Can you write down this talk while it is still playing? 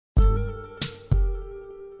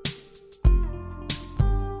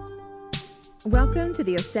Welcome to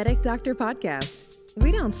the Aesthetic Doctor Podcast.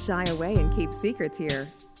 We don't shy away and keep secrets here.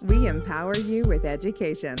 We empower you with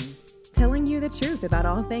education, telling you the truth about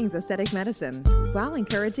all things aesthetic medicine while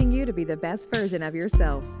encouraging you to be the best version of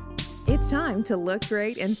yourself. It's time to look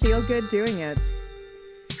great and feel good doing it.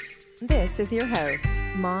 This is your host,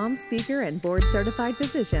 mom, speaker, and board-certified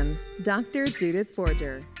physician, Dr. Judith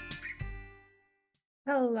Forger.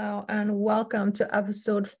 Hello, and welcome to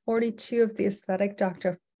episode 42 of the Aesthetic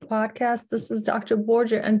Doctor Podcast. This is Dr.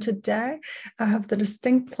 Borger, and today I have the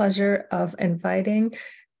distinct pleasure of inviting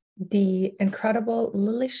the incredible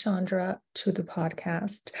Lily Chandra to the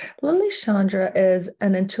podcast. Lily Chandra is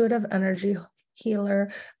an intuitive energy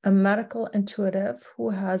healer, a medical intuitive who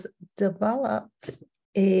has developed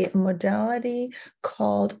a modality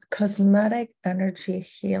called Cosmetic energy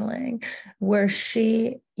healing, where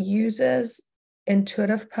she uses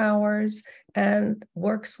intuitive powers and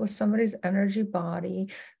works with somebody's energy body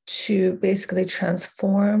to basically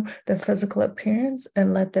transform their physical appearance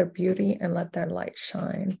and let their beauty and let their light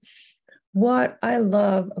shine. What I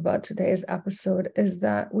love about today's episode is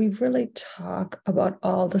that we really talk about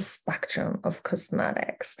all the spectrum of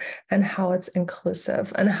cosmetics and how it's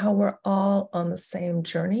inclusive and how we're all on the same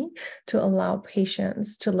journey to allow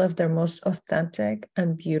patients to live their most authentic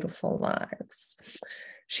and beautiful lives.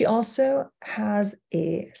 She also has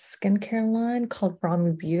a skincare line called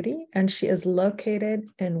Brahmi Beauty, and she is located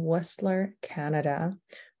in Whistler, Canada.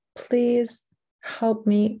 Please help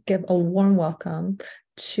me give a warm welcome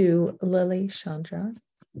to Lily Chandra.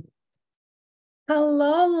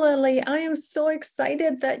 Hello, Lily. I am so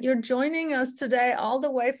excited that you're joining us today all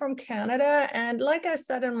the way from Canada. And like I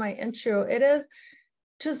said in my intro, it is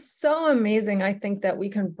just so amazing, I think, that we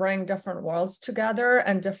can bring different worlds together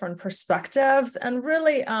and different perspectives and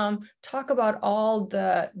really talk about all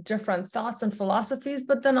the different thoughts and philosophies,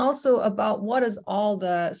 but then also about what is all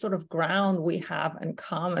the sort of ground we have in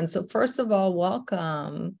common. So first of all,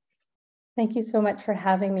 welcome. Thank you so much for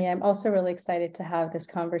having me. I'm also really excited to have this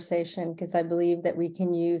conversation because I believe that we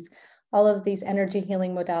can use all of these energy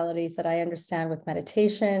healing modalities that I understand with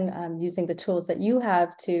meditation, using the tools that you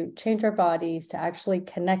have to change our bodies, to actually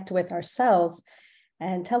connect with ourselves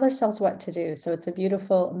and tell ourselves what to do. So it's a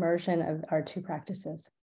beautiful immersion of our two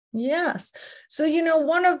practices. Yes. So,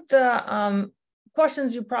 one of the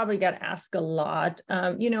questions you probably get asked a lot,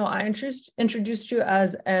 I introduced you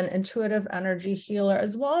as an intuitive energy healer,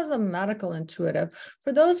 as well as a medical intuitive.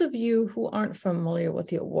 For those of you who aren't familiar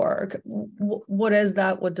with your work, what is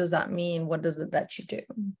that? What does that mean? What is it that you do?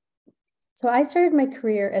 So I started my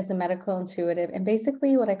career as a medical intuitive, and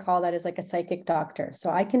basically what I call that is like a psychic doctor. So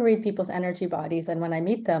I can read people's energy bodies, and when I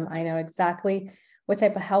meet them, I know exactly what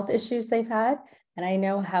type of health issues they've had, and I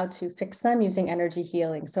know how to fix them using energy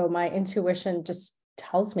healing. So my intuition just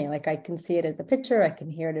tells me, like I can see it as a picture, I can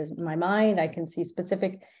hear it as my mind, I can see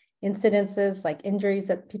specific incidences like injuries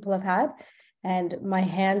that people have had. And my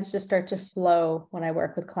hands just start to flow when I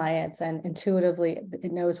work with clients, and intuitively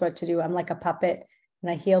it knows what to do. I'm like a puppet,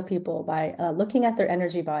 and I heal people by looking at their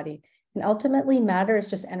energy body. And ultimately, matter is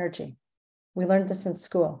just energy. We learned this in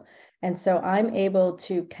school. And so I'm able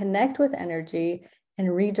to connect with energy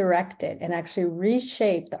and redirect it and actually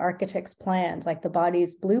reshape the architect's plans, like the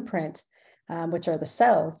body's blueprint, which are the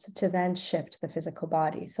cells, to then shift the physical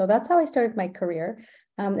body. So that's how I started my career.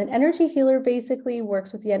 An energy healer basically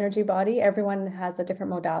works with the energy body. Everyone has a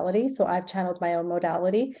different modality. So I've channeled my own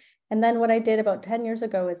modality. And then what I did about 10 years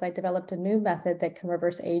ago is I developed a new method that can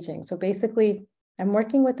reverse aging. So basically, I'm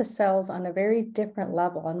working with the cells on a very different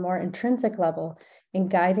level, on a more intrinsic level, and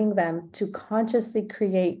guiding them to consciously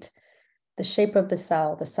create the shape of the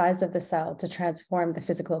cell, the size of the cell, to transform the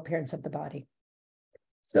physical appearance of the body.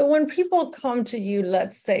 So when people come to you,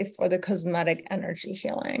 let's say for the cosmetic energy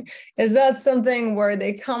healing, is that something where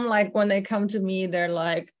they come, like when they come to me, they're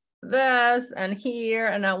like this and here,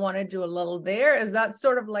 and I want to do a little there? Is that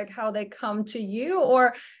sort of like how they come to you?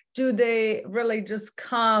 Or do they really just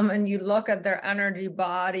come and you look at their energy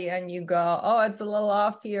body and you go, oh, it's a little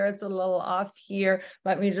off here, it's a little off here,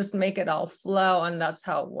 let me just make it all flow, and that's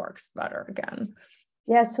how it works better again?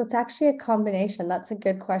 Yeah, so it's actually a combination. That's a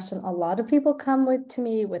good question. A lot of people come to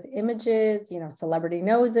me with images, celebrity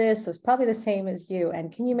noses. So it's probably the same as you.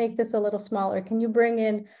 And can you make this a little smaller? Can you bring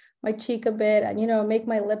in my cheek a bit and, make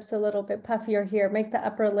my lips a little bit puffier here, make the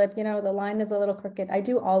upper lip, the line is a little crooked. I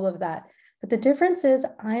do all of that. But the difference is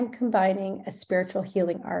I'm combining a spiritual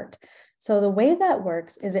healing art. So the way that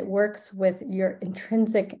works is it works with your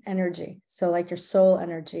intrinsic energy. So like your soul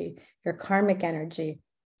energy, your karmic energy.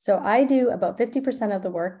 So I do about 50% of the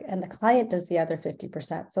work and the client does the other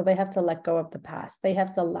 50%. So they have to let go of the past. They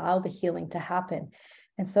have to allow the healing to happen.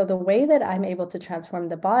 And so the way that I'm able to transform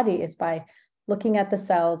the body is by looking at the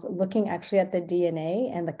cells, looking actually at the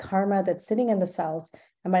DNA and the karma that's sitting in the cells.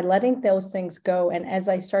 And by letting those things go, and as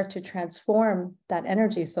I start to transform that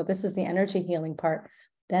energy, so this is the energy healing part,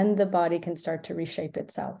 then the body can start to reshape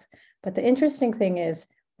itself. But the interesting thing is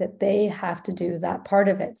that they have to do that part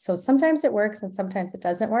of it. So sometimes it works and sometimes it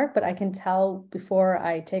doesn't work, but I can tell before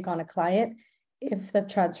I take on a client if the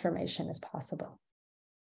transformation is possible.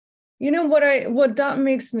 You know what that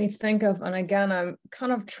makes me think of, and again, I'm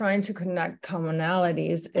kind of trying to connect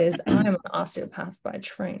commonalities, is I'm an osteopath by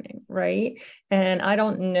training, right? And I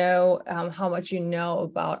don't know how much you know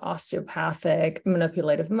about osteopathic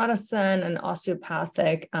manipulative medicine and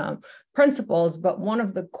osteopathic principles, but one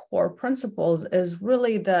of the core principles is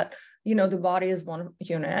really that the body is one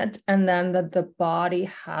unit, and then that the body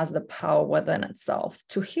has the power within itself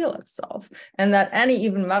to heal itself, and that any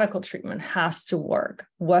even medical treatment has to work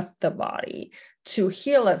with the body to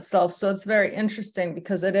heal itself. So it's very interesting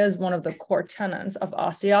because it is one of the core tenets of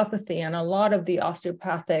osteopathy, and a lot of the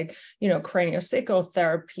osteopathic, craniosacral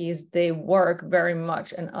therapies, they work very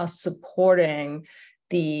much in us supporting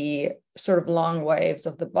the sort of long waves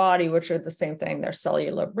of the body, which are the same thing. They're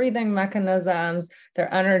cellular breathing mechanisms,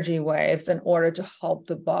 they're energy waves in order to help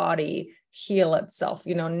the body heal itself,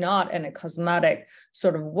 not in a cosmetic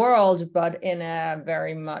sort of world, but in a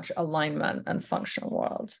very much alignment and functional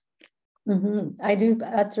world. Mm-hmm. I do.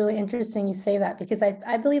 That's really interesting you say that, because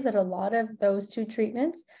I believe that a lot of those two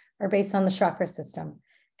treatments are based on the chakra system.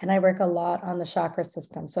 And I work a lot on the chakra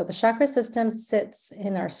system. So the chakra system sits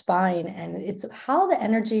in our spine, and it's how the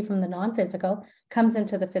energy from the non-physical comes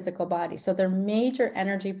into the physical body. So they're major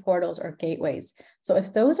energy portals or gateways. So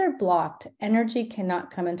if those are blocked, energy cannot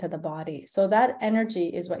come into the body. So that energy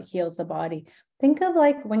is what heals the body. Think of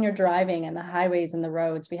like when you're driving and the highways and the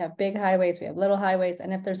roads, we have big highways, we have little highways.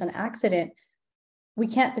 And if there's an accident,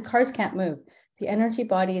 the cars can't move. The energy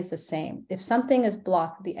body is the same. If something is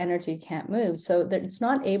blocked, the energy can't move. So that it's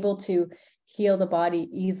not able to heal the body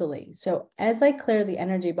easily. So as I clear the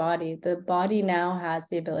energy body, the body now has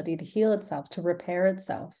the ability to heal itself, to repair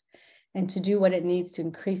itself, and to do what it needs to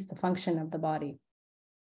increase the function of the body.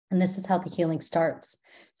 And this is how the healing starts.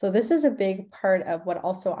 So this is a big part of what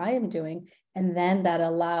also I am doing. And then that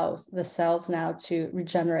allows the cells now to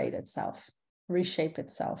regenerate itself, reshape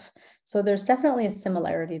itself. So there's definitely a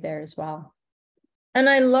similarity there as well. And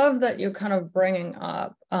I love that you're kind of bringing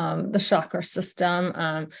up the chakra system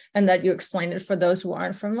and that you explained it for those who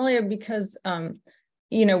aren't familiar, because,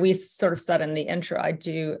 we sort of said in the intro, I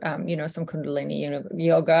do, some Kundalini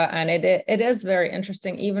yoga, and it is very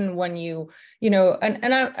interesting, even when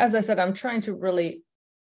as I said, I'm trying to really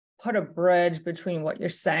put a bridge between what you're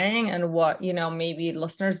saying and what, maybe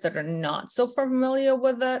listeners that are not so familiar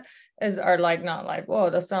with it are like, not like, whoa,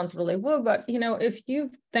 that sounds really woo. But, if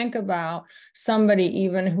you think about somebody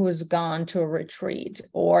even who's gone to a retreat,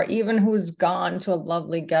 or even who's gone to a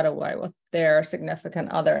lovely getaway with their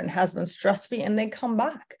significant other and has been stress-free, and they come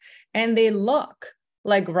back and they look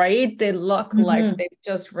like, right? They look like they've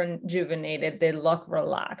just rejuvenated. They look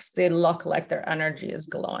relaxed. They look like their energy is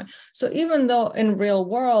glowing. So even though in real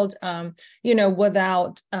world,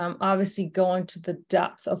 without obviously going to the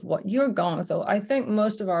depth of what you're going through, I think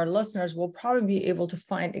most of our listeners will probably be able to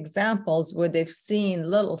find examples where they've seen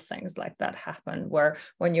little things like that happen, where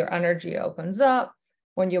when your energy opens up,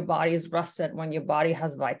 when your body is rested, when your body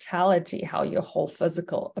has vitality, how your whole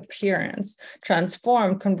physical appearance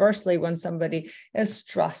transformed. Conversely, when somebody is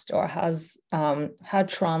stressed or has had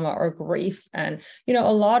trauma or grief, and a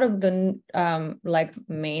lot of the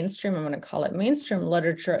mainstream, I'm going to call it mainstream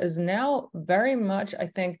literature, is now very much, I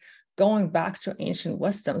think, going back to ancient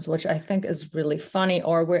wisdoms, which I think is really funny.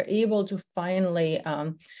 Or we're able to finally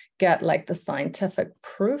get like the scientific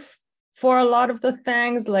proof for a lot of the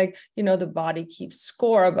things, like, the body keeps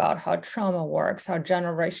score about how trauma works, how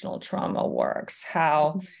generational trauma works,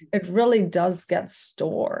 how it really does get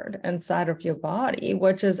stored inside of your body,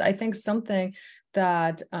 which is, I think, something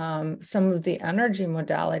that some of the energy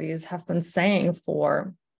modalities have been saying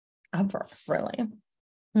forever, really.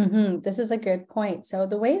 This is a good point. So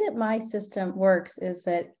the way that my system works is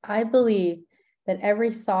that I believe that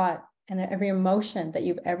every thought and every emotion that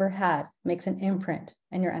you've ever had makes an imprint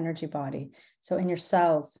in your energy body. So in your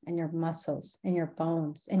cells, in your muscles, in your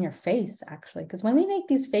bones, in your face, actually, because when we make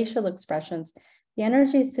these facial expressions, the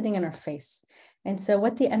energy is sitting in our face. And so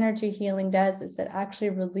what the energy healing does is it actually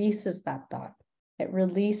releases that thought. It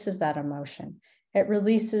releases that emotion. It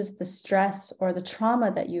releases the stress or the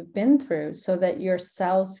trauma that you've been through, so that your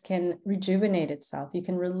cells can rejuvenate itself. You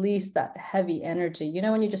can release that heavy energy.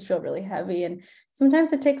 When you just feel really heavy, and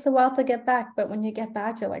sometimes it takes a while to get back, but when you get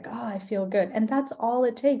back, you're like, oh, I feel good. And that's all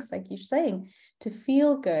it takes, like you're saying, to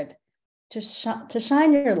feel good, to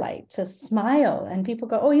shine your light, to smile, and people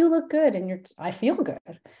go, oh, you look good, and I feel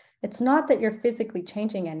good. It's not that you're physically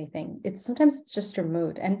changing anything. Sometimes it's just your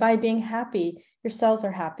mood. And by being happy, your cells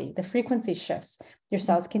are happy. The frequency shifts. Your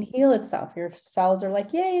cells can heal itself. Your cells are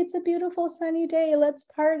like, yay, it's a beautiful sunny day. Let's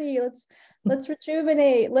party. Let's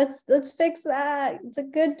rejuvenate. Let's fix that. It's a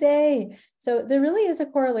good day. So there really is a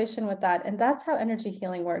correlation with that. And that's how energy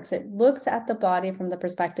healing works. It looks at the body from the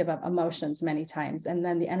perspective of emotions many times. And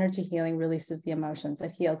then the energy healing releases the emotions.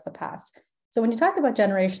 It heals the past. So when you talk about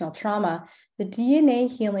generational trauma, the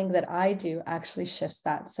DNA healing that I do actually shifts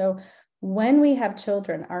that. So when we have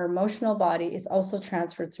children, our emotional body is also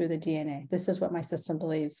transferred through the DNA. This is what my system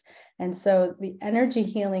believes. And so the energy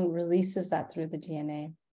healing releases that through the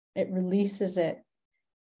DNA. It releases it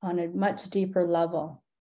on a much deeper level.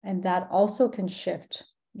 And that also can shift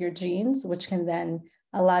your genes, which can then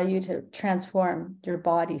allow you to transform your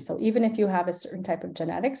body. So even if you have a certain type of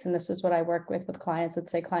genetics, and this is what I work with clients,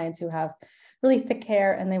 let's say clients who have really thick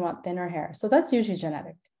hair and they want thinner hair. So that's usually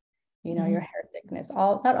genetic, your hair thickness,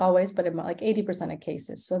 not always, but in like 80% of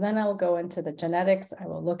cases. So then I will go into the genetics. I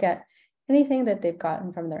will look at anything that they've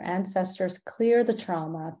gotten from their ancestors, clear the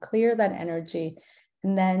trauma, clear that energy,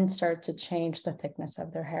 and then start to change the thickness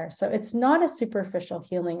of their hair. So it's not a superficial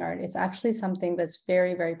healing art. It's actually something that's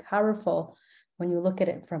very, very powerful when you look at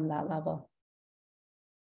it from that level.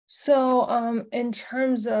 So in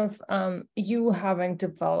terms of you having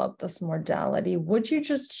developed this modality, would you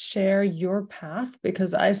just share your path?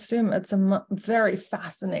 Because I assume it's a very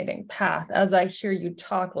fascinating path as I hear you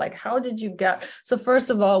talk. Like, how did you get? So first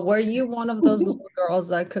of all, were you one of those little girls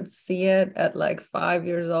that could see it at like 5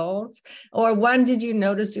 years old? Or when did you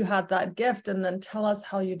notice you had that gift? And then tell us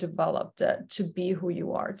how you developed it to be who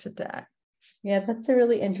you are today. Yeah, that's a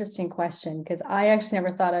really interesting question because I actually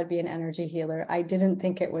never thought I'd be an energy healer. I didn't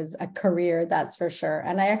think it was a career, that's for sure.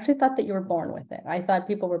 And I actually thought that you were born with it. I thought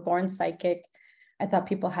people were born psychic. I thought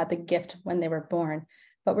people had the gift when they were born.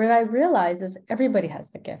 But what I realized is everybody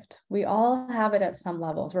has the gift. We all have it at some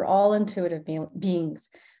levels. We're all intuitive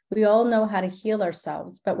beings. We all know how to heal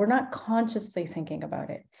ourselves, but we're not consciously thinking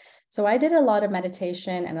about it. So I did a lot of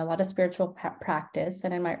meditation and a lot of spiritual practice.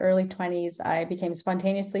 And in my early 20s, I became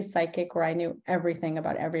spontaneously psychic, where I knew everything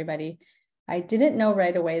about everybody. I didn't know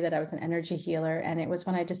right away that I was an energy healer. And it was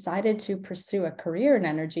when I decided to pursue a career in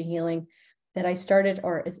energy healing that I started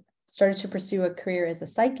to pursue a career as a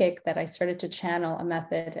psychic, that I started to channel a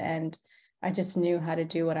method, and I just knew how to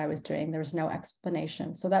do what I was doing. There was no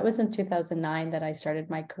explanation. So that was in 2009 that I started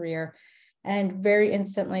my career. And very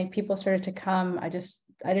instantly, people started to come.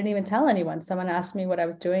 I didn't even tell anyone. Someone asked me what I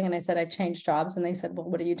was doing, and I said I changed jobs, and they said, well,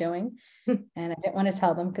 what are you doing? And I didn't want to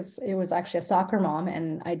tell them because it was actually a soccer mom,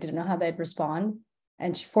 and I didn't know how they'd respond.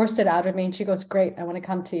 And she forced it out of me, and she goes, great, I want to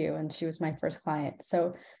come to you. And she was my first client.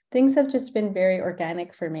 So things have just been very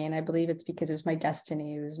organic for me. And I believe it's because it was my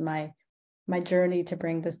destiny. It was my journey to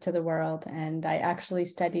bring this to the world. And I actually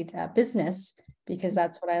studied business because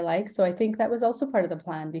that's what I like. So I think that was also part of the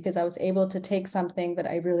plan, because I was able to take something that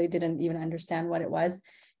I really didn't even understand what it was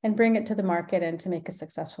and bring it to the market and to make a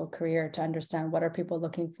successful career, to understand what are people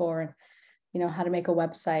looking for, and how to make a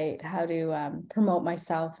website, how to promote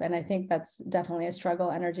myself. And I think that's definitely a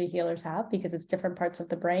struggle energy healers have, because it's different parts of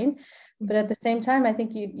the brain. But at the same time, I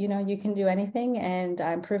think you can do anything, and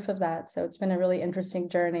I'm proof of that. So it's been a really interesting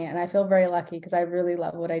journey, and I feel very lucky because I really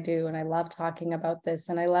love what I do, and I love talking about this,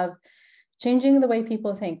 and I love changing the way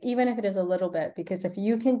people think, even if it is a little bit, because if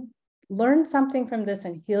you can learn something from this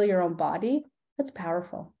and heal your own body, that's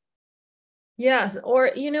powerful. Yes. Or,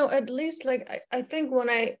 at least like, I think when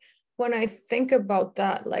I think about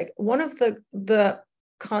that, like one of the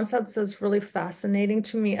concepts that's really fascinating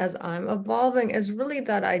to me as I'm evolving is really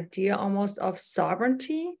that idea almost of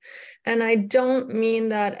sovereignty. And I don't mean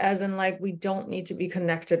that as in like, we don't need to be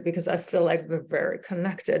connected, because I feel like we're very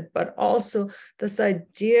connected, but also this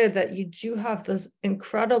idea that you do have this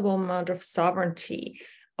incredible amount of sovereignty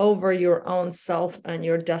over your own self and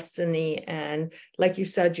your destiny. And like you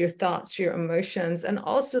said, your thoughts, your emotions, and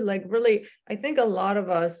also like really, I think a lot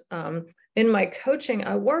of us in my coaching,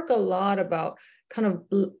 I work a lot about kind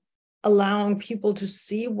of allowing people to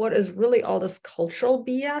see what is really all this cultural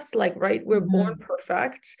BS, like, right, we're born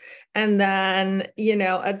perfect. And then,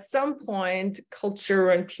 at some point, culture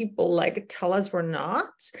and people like tell us we're not,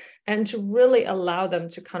 and to really allow them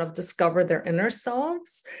to kind of discover their inner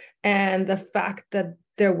selves and the fact that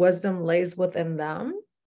their wisdom lays within them.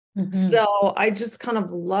 So I just kind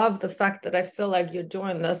of love the fact that I feel like you're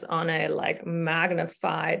doing this on a like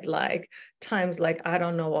magnified, like times, like, I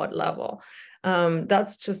don't know what level.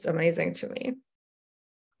 That's just amazing to me.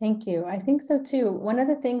 Thank you. I think so too. One of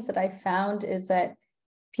the things that I found is that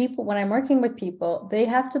people, when I'm working with people, they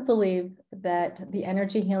have to believe that the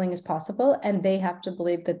energy healing is possible, and they have to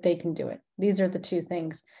believe that they can do it. These are the two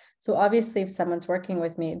things. So obviously, if someone's working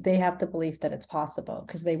with me, they have the belief that it's possible,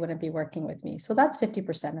 because they wouldn't be working with me. So that's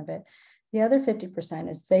 50% of it. The other 50%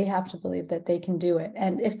 is they have to believe that they can do it.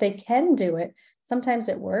 And if they can do it, sometimes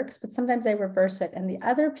it works, but sometimes they reverse it. And the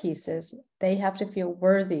other piece is they have to feel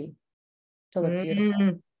worthy to look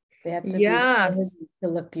beautiful. They have to be Yes. worthy to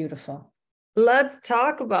look beautiful. Let's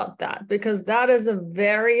talk about that, because that is a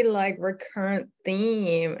very like recurrent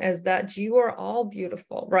theme, is that you are all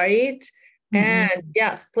beautiful, right? And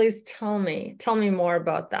yes, please tell me more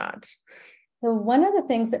about that. So one of the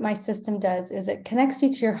things that my system does is it connects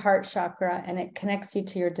you to your heart chakra, and it connects you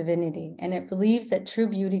to your divinity. And it believes that true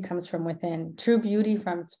beauty comes from within. True beauty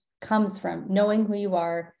comes from knowing who you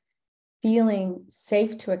are, feeling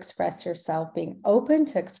safe to express yourself, being open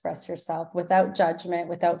to express yourself without judgment,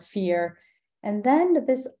 without fear. And then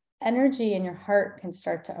this energy in your heart can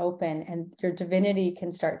start to open, and your divinity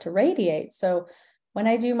can start to radiate. So when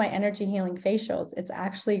I do my energy healing facials, it's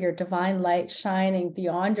actually your divine light shining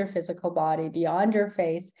beyond your physical body, beyond your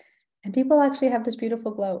face. And people actually have this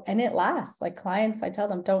beautiful glow, and it lasts. Like clients, I tell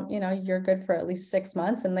them, you're good for at least 6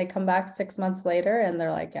 months. And they come back 6 months later and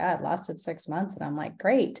they're like, yeah, it lasted 6 months. And I'm like,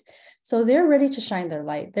 great. So they're ready to shine their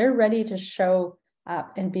light. They're ready to show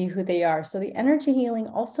up and be who they are. So the energy healing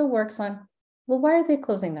also works on, well, why are they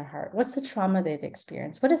closing their heart? What's the trauma they've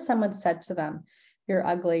experienced? What has someone said to them? You're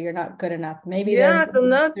ugly, you're not good enough. Maybe Yes,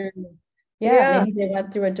 and that's maybe they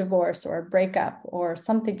went through a divorce or a breakup, or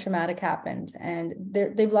something traumatic happened, and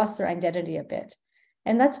they've lost their identity a bit.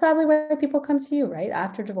 And that's probably why people come to you, right?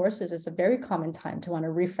 After divorces, it's a very common time to want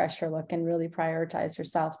to refresh your look and really prioritize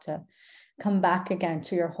yourself, to come back again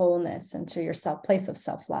to your wholeness and to your place of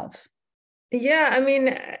self-love. Yeah, I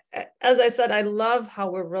mean, as I said, I love how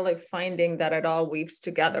we're really finding that it all weaves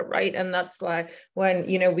together, right? And that's why when,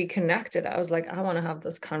 we connected, I was like, I want to have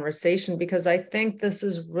this conversation, because I think this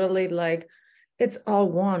is really like, it's all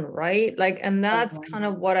one, right? Like, and that's kind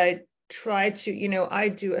of what I try to, I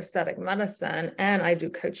do aesthetic medicine and I do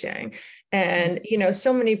coaching. And,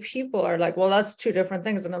 so many people are like, well, that's two different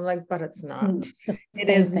things. And I'm like, but it's not. It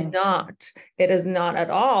is not. It is not at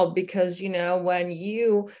all, because, when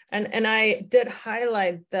you, and I did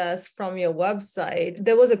highlight this from your website.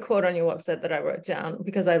 There was a quote on your website that I wrote down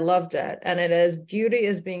because I loved it. And it is, beauty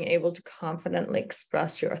is being able to confidently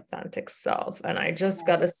express your authentic self. And I just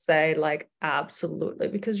got to say, like, absolutely,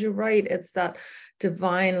 because you're right. It's that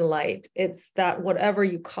divine light. It's that, whatever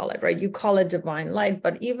you call it, right? You call it divine light,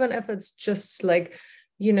 but even if it's just like,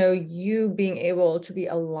 you being able to be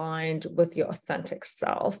aligned with your authentic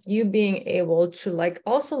self, you being able to like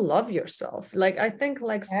also love yourself. Like, I think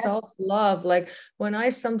like self-love, like when I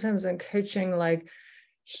sometimes am coaching, like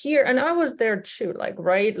here, and I was there too, like,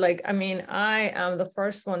 right? Like, I mean, I am the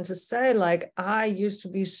first one to say, like, I used to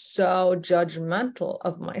be so judgmental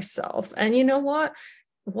of myself. And you know what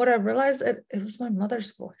I realized, it was my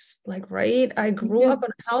mother's voice, like, right? I grew up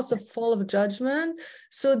in a house full of judgment.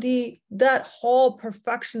 So that whole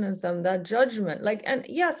perfectionism, that judgment, like, and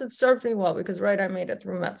yes, it served me well because, right, I made it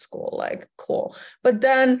through med school, like, cool. But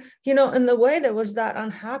then, in the way, there was that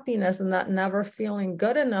unhappiness and that never feeling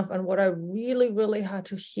good enough. And what I really, really had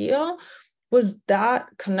to heal was that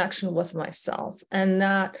connection with myself, and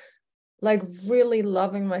that like really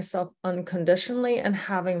loving myself unconditionally and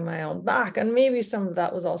having my own back. And maybe some of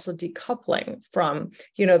that was also decoupling from,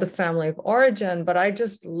 the family of origin. But I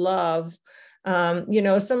just love,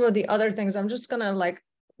 some of the other things. I'm just going to like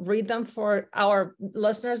read them for our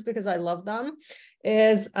listeners because I love them.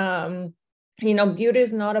 Is, beauty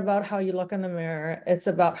is not about how you look in the mirror. It's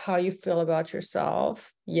about how you feel about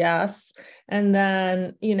yourself. Yes. And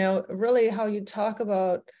then, really how you talk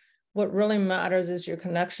about what really matters is your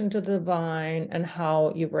connection to the divine and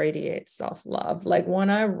how you radiate self-love. Like when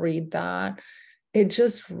I read that, it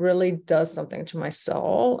just really does something to my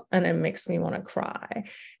soul and it makes me want to cry.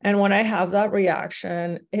 And when I have that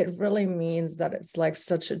reaction, it really means that it's like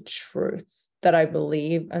such a truth that I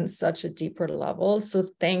believe on such a deeper level. So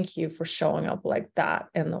thank you for showing up like that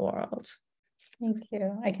in the world. Thank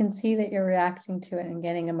you. I can see that you're reacting to it and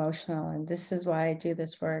getting emotional. And this is why I do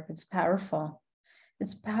this work. It's powerful.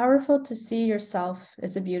 It's powerful to see yourself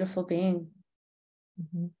as a beautiful being.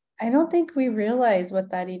 Mm-hmm. I don't think we realize what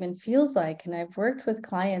that even feels like. And I've worked with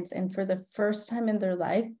clients, and for the first time in their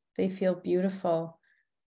life, they feel beautiful.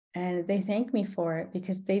 And they thank me for it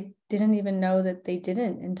because they didn't even know that they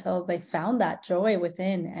didn't until they found that joy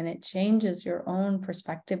within. And it changes your own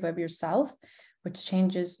perspective of yourself, which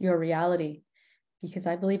changes your reality. Because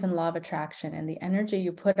I believe in law of attraction, and the energy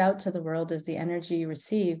you put out to the world is the energy you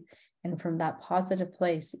receive. And from that positive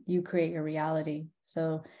place, you create your reality.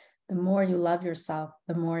 So the more you love yourself,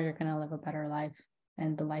 the more you're going to live a better life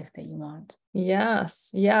and the life that you want. Yes,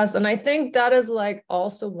 yes. And I think that is like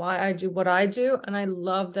also why I do what I do. And I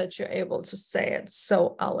love that you're able to say it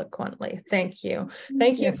so eloquently. Thank you.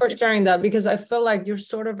 Thank you for sharing that, because I feel like you're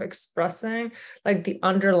sort of expressing like the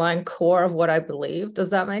underlying core of what I believe. Does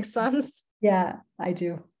that make sense? Yeah, I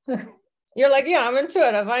do. You're like, yeah, I'm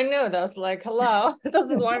intuitive. I know this. Like, hello, this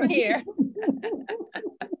is why I'm here.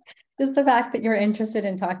 Just the fact that you're interested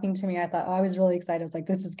in talking to me, I thought, oh, I was really excited. I was like,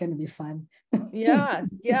 this is going to be fun.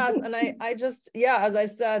 Yes, yes. And I just, yeah, as I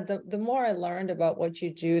said, the more I learned about what you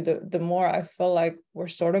do, the more I feel like we're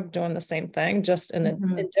sort of doing the same thing, just in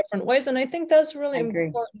different ways. And I think that's really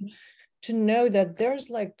important to know that there's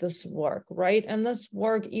like this work, right? And this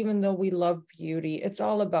work, even though we love beauty, it's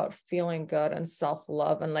all about feeling good and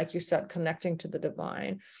self-love. And like you said, connecting to the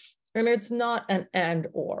divine. And it's not an and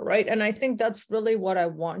or, right? And I think that's really what I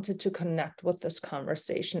wanted to connect with this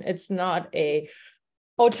conversation. It's not a,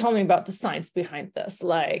 oh, tell me about the science behind this.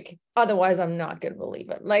 Like, otherwise I'm not going to believe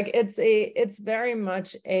it. Like, it's very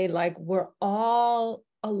much a, like, a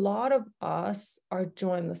lot of us are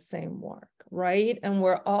doing the same work, right? And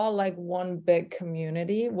we're all like one big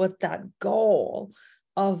community with that goal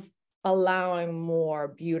of allowing more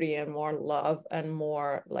beauty and more love and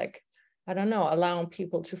more, like, I don't know, allowing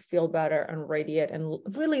people to feel better and radiate and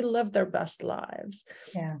really live their best lives.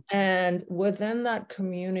 Yeah. And within that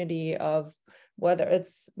community of, whether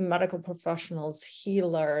it's medical professionals,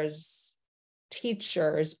 healers,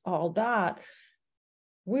 teachers, all that,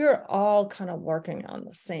 we're all kind of working on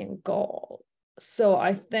the same goal. So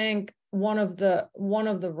I think one of the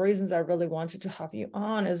reasons I really wanted to have you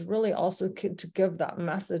on is really also to give that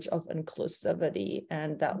message of inclusivity,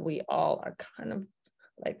 and that we all are kind of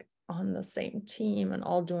like on the same team and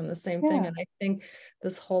all doing the same thing. And I think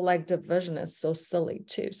this whole like division is so silly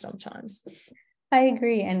too sometimes. I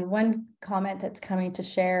agree. And one comment that's coming to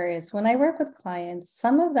share is when I work with clients,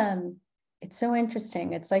 some of them, it's so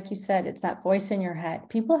interesting. It's like you said, it's that voice in your head.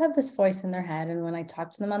 People have this voice in their head. And when I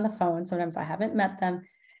talk to them on the phone, sometimes I haven't met them,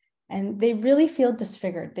 and they really feel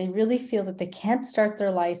disfigured. They really feel that they can't start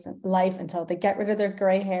their life until they get rid of their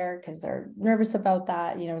gray hair because they're nervous about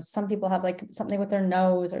that. You know, some people have like something with their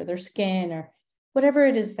nose or their skin or whatever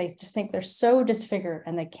it is. They just think they're so disfigured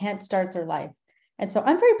and they can't start their life. And so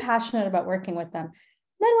I'm very passionate about working with them.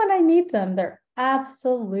 Then when I meet them, they're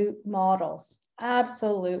absolute models. And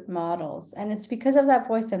it's because of that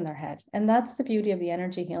voice in their head. And that's the beauty of the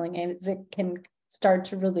energy healing. And it can start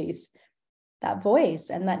to release that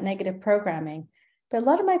voice and that negative programming. But a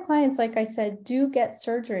lot of my clients, like I said, do get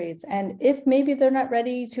surgeries. And if maybe they're not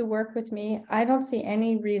ready to work with me, I don't see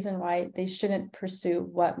any reason why they shouldn't pursue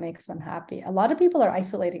what makes them happy. A lot of people are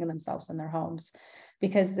isolating themselves in their homes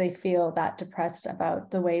because they feel that depressed about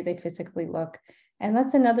the way they physically look. And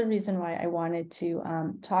that's another reason why I wanted to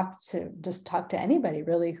talk to anybody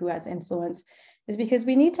really who has influence, is because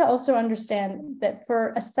we need to also understand that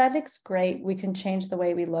for aesthetics, great, we can change the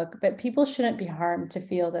way we look, but people shouldn't be harmed to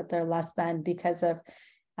feel that they're less than because of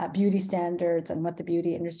beauty standards and what the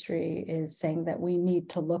beauty industry is saying that we need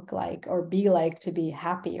to look like or be like to be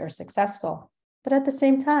happy or successful. But at the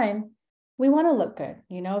same time, we want to look good.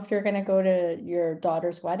 You know, if you're going to go to your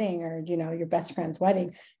daughter's wedding or, you know, your best friend's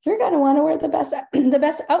wedding, you're going to want to wear the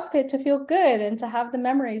best outfit to feel good and to have the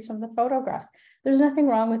memories from the photographs. There's nothing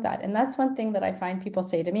wrong with that. And that's one thing that I find people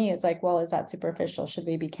say to me is like, well, is that superficial? Should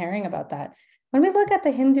we be caring about that? When we look at the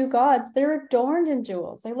Hindu gods, they're adorned in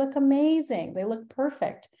jewels. They look amazing. They look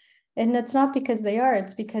perfect. And it's not because they are,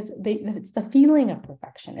 it's because it's the feeling of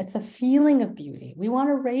perfection. It's the feeling of beauty. We want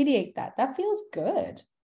to radiate that. That feels good.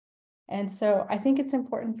 And so I think it's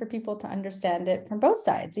important for people to understand it from both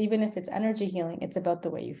sides. Even if it's energy healing, it's about the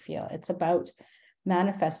way you feel. It's about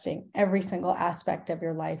manifesting every single aspect of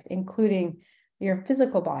your life, including your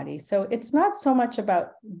physical body. So it's not so much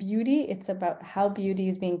about beauty, it's about how beauty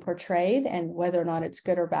is being portrayed and whether or not it's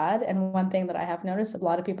good or bad. And one thing that I have noticed, a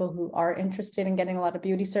lot of people who are interested in getting a lot of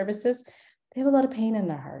beauty services, they have a lot of pain in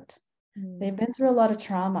their heart. They've been through a lot of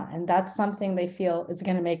trauma, and that's something they feel is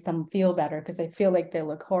going to make them feel better because they feel like they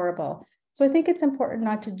look horrible. So I think it's important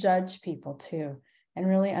not to judge people too, and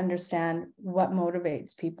really understand what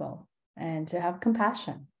motivates people, and to have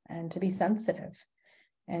compassion and to be sensitive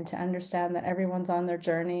and to understand that everyone's on their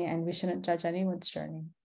journey and we shouldn't judge anyone's journey.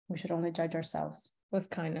 We should only judge ourselves. With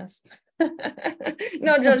kindness.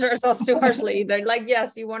 Not judge ourselves too harshly either. Like,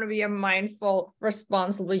 yes, you want to be a mindful,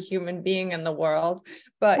 responsible human being in the world,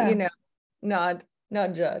 but you know, not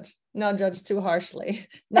judge too harshly,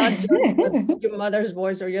 not judge with your mother's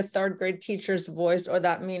voice or your third grade teacher's voice or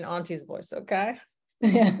that mean auntie's voice. Okay.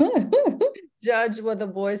 Yeah. Judge with a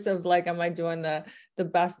voice of like, am I doing the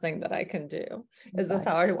best thing that I can do? Is this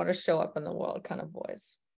how I want to show up in the world kind of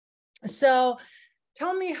voice? So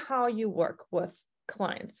tell me how you work with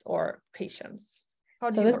clients or patients.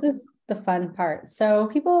 So this is the fun part. So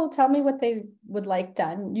people tell me what they would like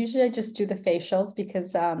done. Usually I just do the facials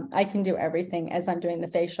because I can do everything as I'm doing the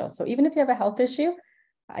facial. So even if you have a health issue,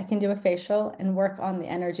 I can do a facial and work on the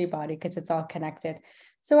energy body because it's all connected.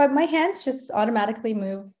 So my hands just automatically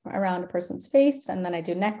move around a person's face, and then I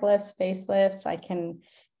do neck lifts, face lifts. I can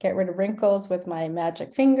get rid of wrinkles with my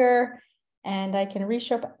magic finger, and I can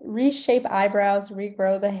reshape eyebrows,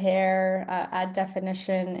 regrow the hair, add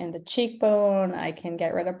definition in the cheekbone. I can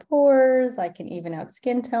get rid of pores. I can even out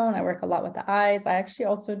skin tone. I work a lot with the eyes. I actually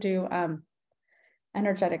also do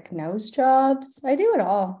energetic nose jobs. I do it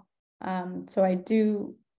all. So I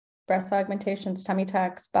do breast augmentations, tummy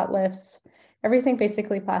tucks, butt lifts, everything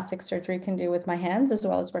basically plastic surgery can do with my hands, as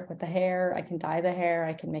well as work with the hair. I can dye the hair.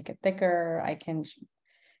 I can make it thicker. I can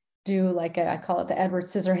do like I call it the Edward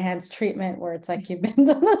Scissorhands treatment, where it's like you've been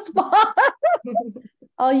on the spot.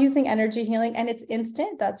 All using energy healing, and it's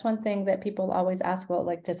instant. That's one thing that people always ask, well,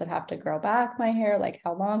 like, does it have to grow back my hair? Like,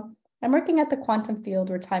 how long? I'm working at the quantum field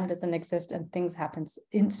where time doesn't exist and things happen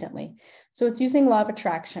instantly. So it's using law of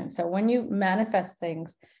attraction. So when you manifest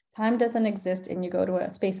things, time doesn't exist, and you go to a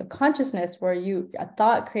space of consciousness where a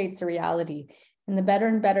thought creates a reality. And the better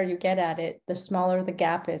and better you get at it, the smaller the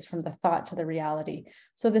gap is from the thought to the reality.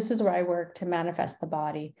 So this is where I work to manifest the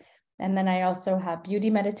body. And then I also have beauty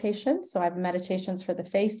meditations. So I have meditations for the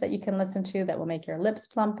face that you can listen to that will make your lips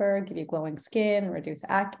plumper, give you glowing skin, reduce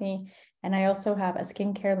acne. And I also have a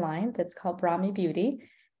skincare line that's called Brahmi Beauty.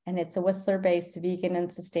 And it's a Whistler-based vegan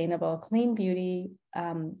and sustainable clean beauty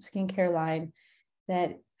skincare line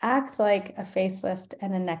that acts like a facelift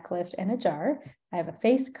and a neck lift and a jar. I have a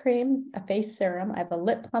face cream, a face serum. I have a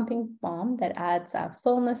lip plumping balm that adds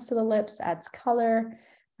fullness to the lips, adds color.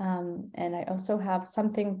 And I also have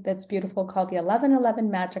something that's beautiful called the 1111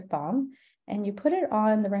 Magic Balm. And you put it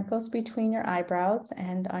on the wrinkles between your eyebrows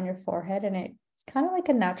and on your forehead. And it's kind of like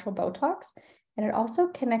a natural Botox. And it also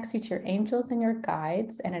connects you to your angels and your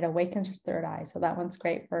guides, and it awakens your third eye. So that one's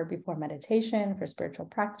great for before meditation, for spiritual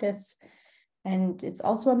practice. And it's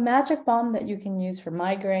also a magic balm that you can use for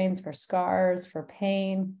migraines, for scars, for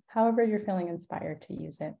pain, however you're feeling inspired to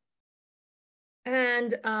use it.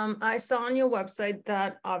 And I saw on your website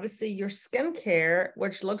that obviously your skincare,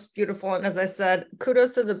 which looks beautiful. And as I said,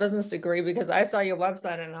 kudos to the business degree, because I saw your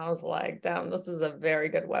website and I was like, damn, this is a very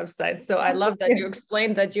good website. So I love that you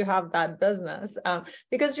explained that you have that business,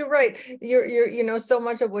 because you're right. You're so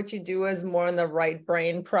much of what you do is more in the right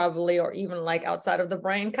brain, probably, or even like outside of the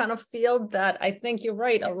brain kind of field, that I think you're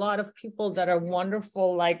right. A lot of people that are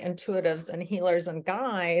wonderful, like intuitives and healers and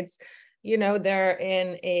guides, they're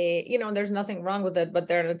in there's nothing wrong with it, but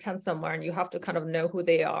they're in a tent somewhere and you have to kind of know who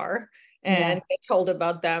they are and get told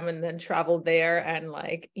about them and then travel there and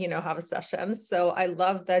have a session. So I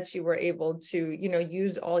love that you were able to,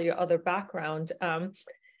 use all your other background.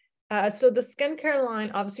 So the skincare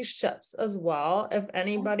line obviously ships as well. If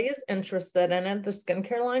anybody is interested in it, the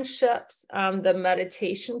skincare line ships. The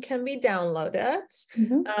meditation can be downloaded.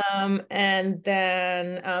 And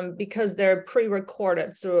then because they're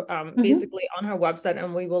pre-recorded, so basically on her website,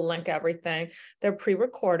 and we will link everything, they're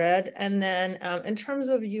pre-recorded. And then in terms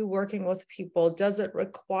of you working with people, does it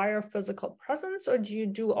require physical presence, or do you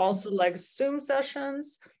do also like Zoom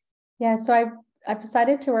sessions? Yeah, so I've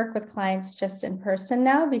decided to work with clients just in person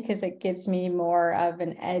now because it gives me more of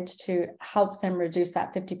an edge to help them reduce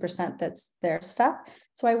that 50% that's their stuff.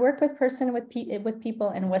 So I work with people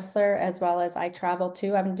in Whistler, as well as I travel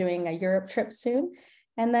too. I'm doing a Europe trip soon.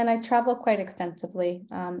 And then I travel quite extensively.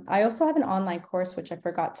 I also have an online course, which I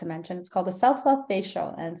forgot to mention. It's called the Self-Love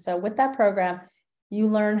Facial. And so with that program, you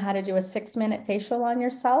learn how to do a 6-minute facial on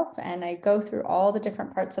yourself. And I go through all the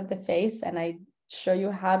different parts of the face, and I show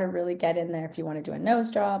you how to really get in there if you want to do a nose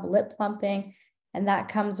job, lip plumping, and that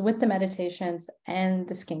comes with the meditations and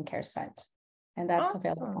the skincare set. And that's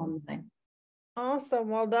available online. Awesome.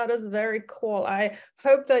 Well, that is very cool. I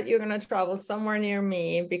hope that you're going to travel somewhere near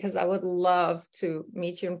me, because I would love to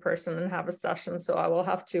meet you in person and have a session. So I will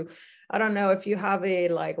have to, I don't know if you have a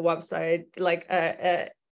website,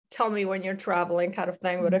 tell me when you're traveling kind of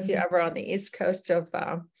thing. But if you're ever on the East Coast of,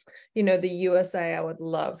 the USA, I would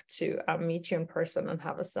love to meet you in person and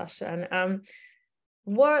have a session.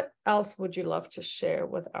 What else would you love to share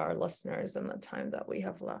with our listeners in the time that we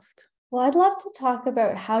have left? Well, I'd love to talk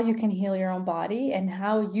about how you can heal your own body and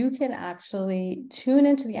how you can actually tune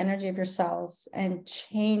into the energy of your cells and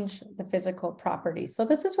change the physical properties. So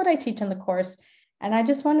this is what I teach in the course. And I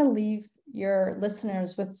just want to leave your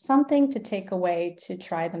listeners with something to take away to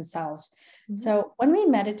try themselves. Mm-hmm. So when we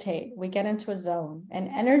meditate, we get into a zone, and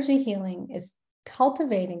energy healing is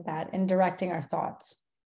cultivating that and directing our thoughts,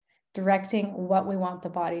 directing what we want the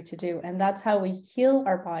body to do. And that's how we heal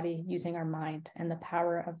our body, using our mind and the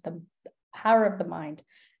power of the mind.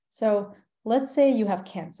 So let's say you have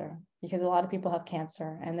cancer, because a lot of people have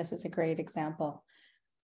cancer, and this is a great example.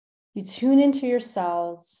 You tune into your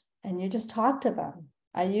cells and you just talk to them.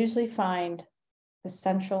 I usually find the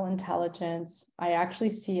central intelligence. I actually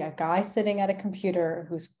see a guy sitting at a computer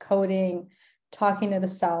who's coding, talking to the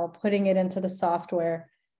cell, putting it into the software.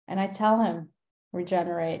 And I tell him,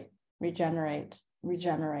 regenerate, regenerate,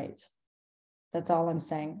 regenerate. That's all I'm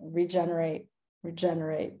saying. Regenerate,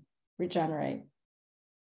 regenerate, regenerate.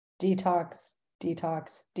 Detox,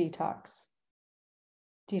 detox, detox.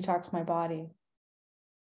 Detox my body.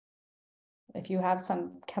 If you have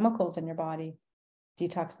some chemicals in your body,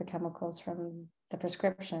 detox the chemicals from the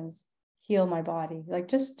prescriptions, heal my body. Like,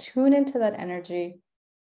 just tune into that energy,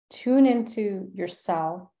 tune into your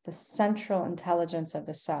cell, the central intelligence of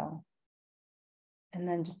the cell, and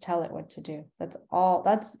then just tell it what to do. That's all.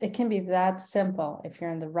 It can be that simple if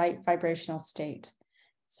you're in the right vibrational state.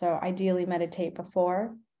 So ideally meditate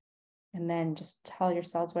before, and then just tell your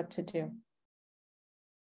cells what to do.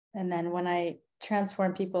 And then when I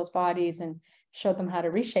transform people's bodies and show them how to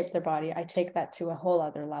reshape their body, I take that to a whole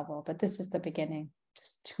other level. But this is the beginning.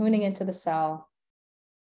 Just tuning into the cell.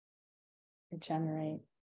 Regenerate,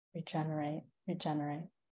 regenerate, regenerate.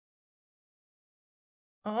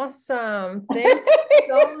 Awesome. Thank you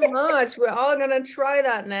so much. We're all going to try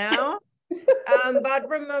that now. But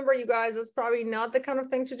remember, you guys, it's probably not the kind of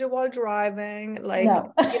thing to do while driving. Like,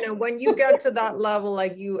 No. When you get to that level,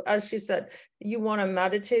 like as she said, you want to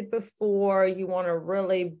meditate before, you want to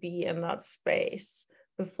really be in that space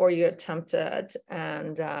before you attempt it.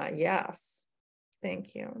 And yes,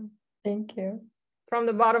 thank you. Thank you. From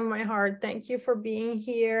the bottom of my heart, thank you for being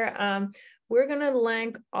here. We're going to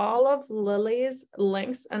link all of Lily's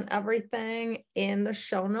links and everything in the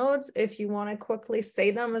show notes. If you want to quickly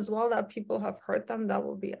say them as well, that people have heard them, that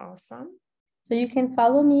would be awesome. So you can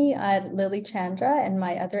follow me at Lily Chandra, and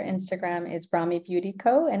my other Instagram is Brahmi Beauty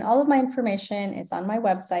Co. And all of my information is on my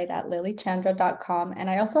website at lilychandra.com. And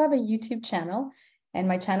I also have a YouTube channel, and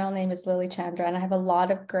my channel name is Lily Chandra. And I have a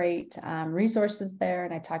lot of great resources there.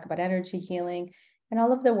 And I talk about energy healing and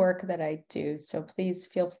all of the work that I do. So please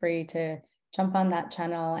feel free to jump on that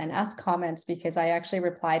channel and ask comments, because I actually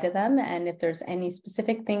reply to them. And if there's any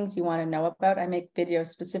specific things you want to know about, I make videos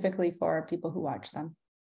specifically for people who watch them.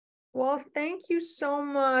 Well, thank you so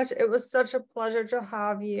much. It was such a pleasure to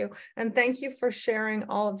have you. And thank you for sharing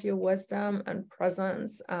all of your wisdom and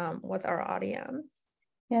presence with our audience.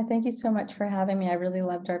 Yeah, thank you so much for having me. I really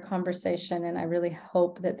loved our conversation, and I really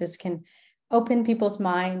hope that this can open people's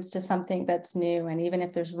minds to something that's new. And even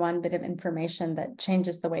if there's one bit of information that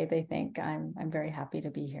changes the way they think, I'm very happy to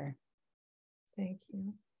be here. Thank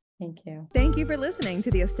you. Thank you. Thank you for listening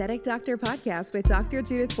to the Aesthetic Doctor podcast with Dr.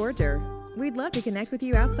 Judith Borger. We'd love to connect with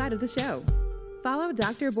you outside of the show. Follow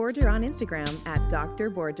Dr. Borger on Instagram at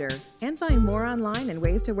Dr. Borger, and find more online and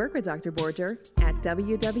ways to work with Dr. Borger at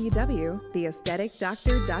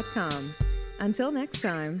www.theaestheticdoctor.com. Until next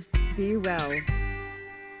time, be well.